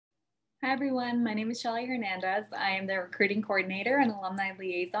Hi everyone, my name is Shelly Hernandez. I am the recruiting coordinator and alumni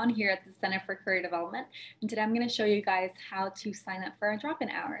liaison here at the Center for Career Development. And today I'm going to show you guys how to sign up for our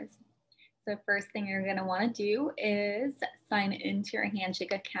drop-in hours. So first thing you're going to want to do is sign into your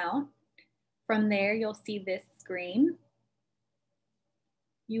Handshake account. From there, you'll see this screen.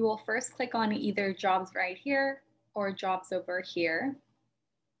 You will first click on either jobs right here or jobs over here.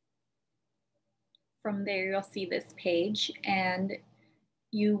 From there, you'll see this page and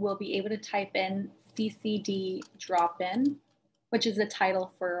you will be able to type in CCD drop-in, which is the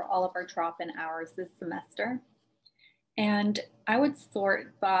title for all of our drop-in hours this semester. And I would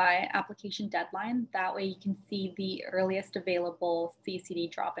sort by application deadline. That way you can see the earliest available CCD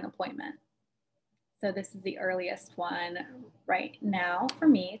drop-in appointment. So this is the earliest one right now for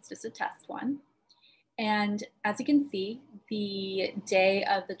me. It's just a test one. And as you can see, the day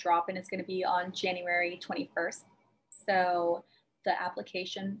of the drop-in is going to be on January 21st. So the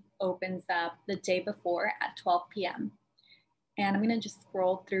application opens up the day before at 12 p.m. And I'm going to just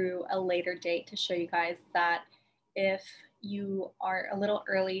scroll through a later date to show you guys that if you are a little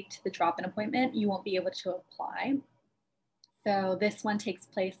early to the drop-in appointment, you won't be able to apply. So this one takes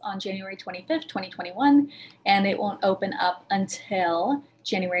place on January 25th, 2021, and it won't open up until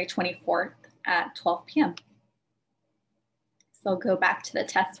January 24th at 12 p.m. So go back to the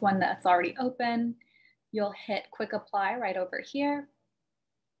test one that's already open. You'll hit quick apply right over here.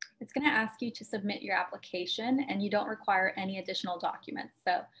 It's going to ask you to submit your application and you don't require any additional documents.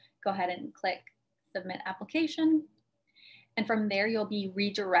 So go ahead and click submit application. And from there, you'll be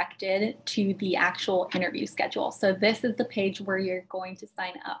redirected to the actual interview schedule. So this is the page where you're going to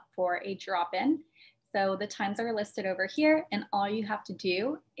sign up for a drop-in. So the times are listed over here and all you have to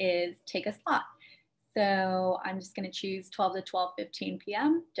do is take a slot. So I'm just going to choose 12 to 12:15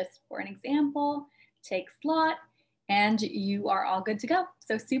 p.m. just for an example. Take slot and you are all good to go.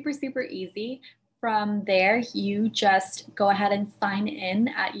 So super, super easy. From there, you just go ahead and sign in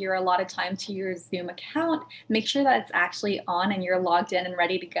at your allotted time to your Zoom account. Make sure that it's actually on and you're logged in and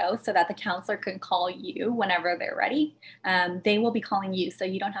ready to go so that the counselor can call you whenever they're ready. They will be calling you, so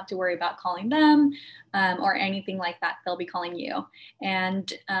you don't have to worry about calling them or anything like that. They'll be calling you.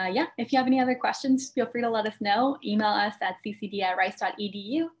 And yeah, if you have any other questions, feel free to let us know. Email us at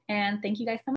ccd@rice.edu. And thank you guys so much.